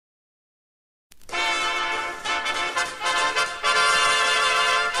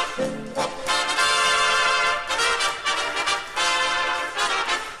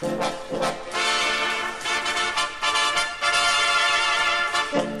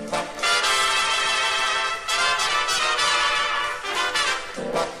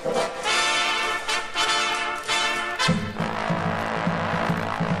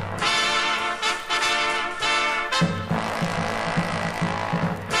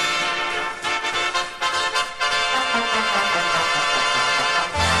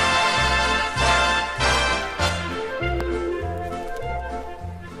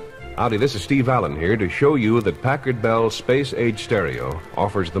Howdy, this is Steve Allen here to show you that Packard Bell's Space Age Stereo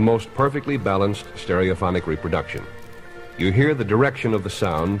offers the most perfectly balanced stereophonic reproduction. You hear the direction of the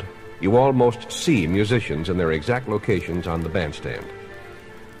sound, you almost see musicians in their exact locations on the bandstand.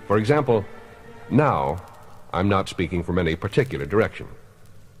 For example, now I'm not speaking from any particular direction.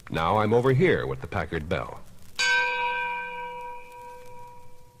 Now I'm over here with the Packard Bell.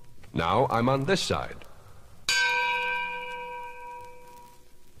 Now I'm on this side.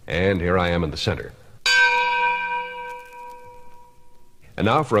 And here I am in the center. And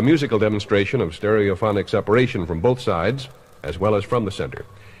now for a musical demonstration of stereophonic separation from both sides, as well as from the center.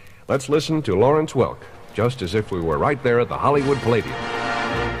 Let's listen to Lawrence Welk, just as if we were right there at the Hollywood Palladium.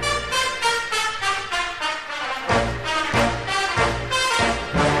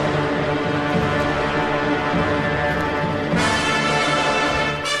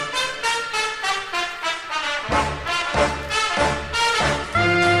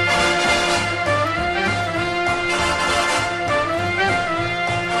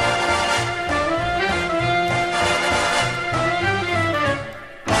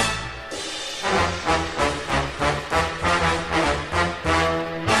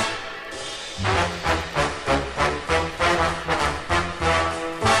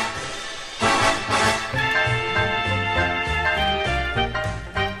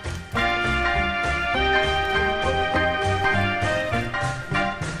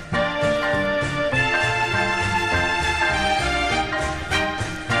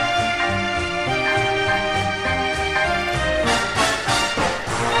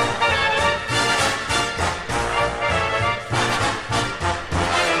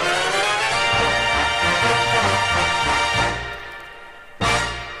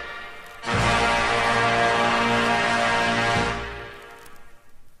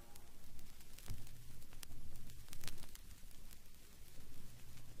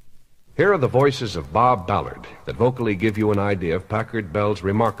 Here are the voices of Bob Ballard that vocally give you an idea of Packard Bell's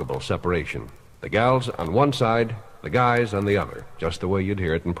remarkable separation. The gals on one side, the guys on the other, just the way you'd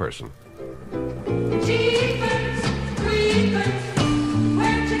hear it in person. Jeepers, creepers,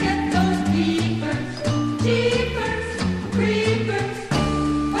 where'd you get those peepers? Jeepers, creepers,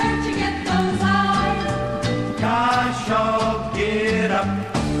 where'd you get those eyes? Gosh, oh, get up,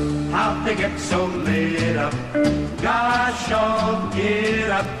 how'd they get so lit up? Gosh, oh,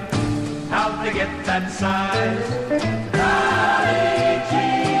 get up, how'd they get that size? Golly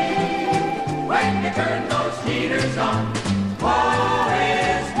gee, when you turn those heaters on, woe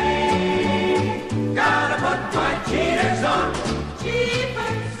is me, gotta put my cheaters on.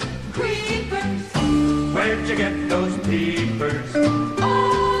 Jeepers, creepers, Where'd you get those peepers?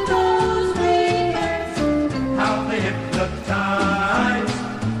 all those peepers. How'd they hypnotize?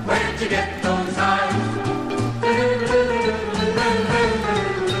 Where'd you get those eyes?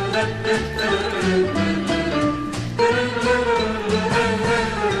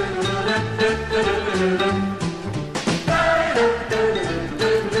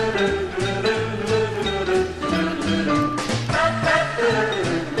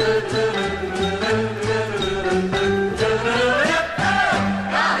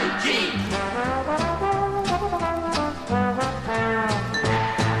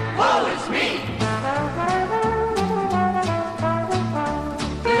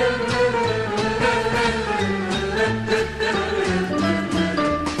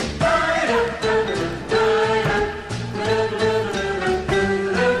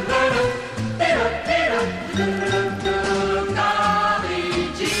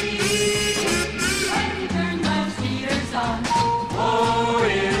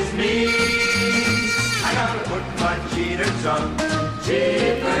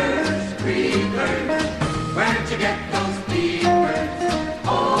 Jeepers, creepers, where'd you get those peepers?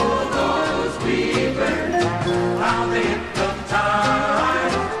 Oh, those peepers, how they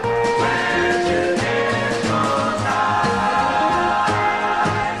hypnotize. Where'd you get those eyes?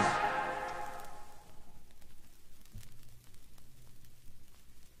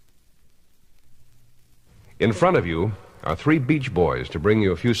 In front of you are three Beach Boys to bring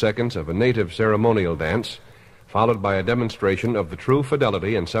you a few seconds of a native ceremonial dance, followed by a demonstration of the true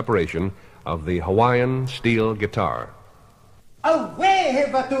fidelity and separation of the Hawaiian steel guitar. Away,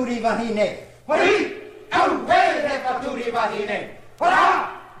 Hevaturi Vahine! Hori! Away, Hevaturi Vahine! Hurrah!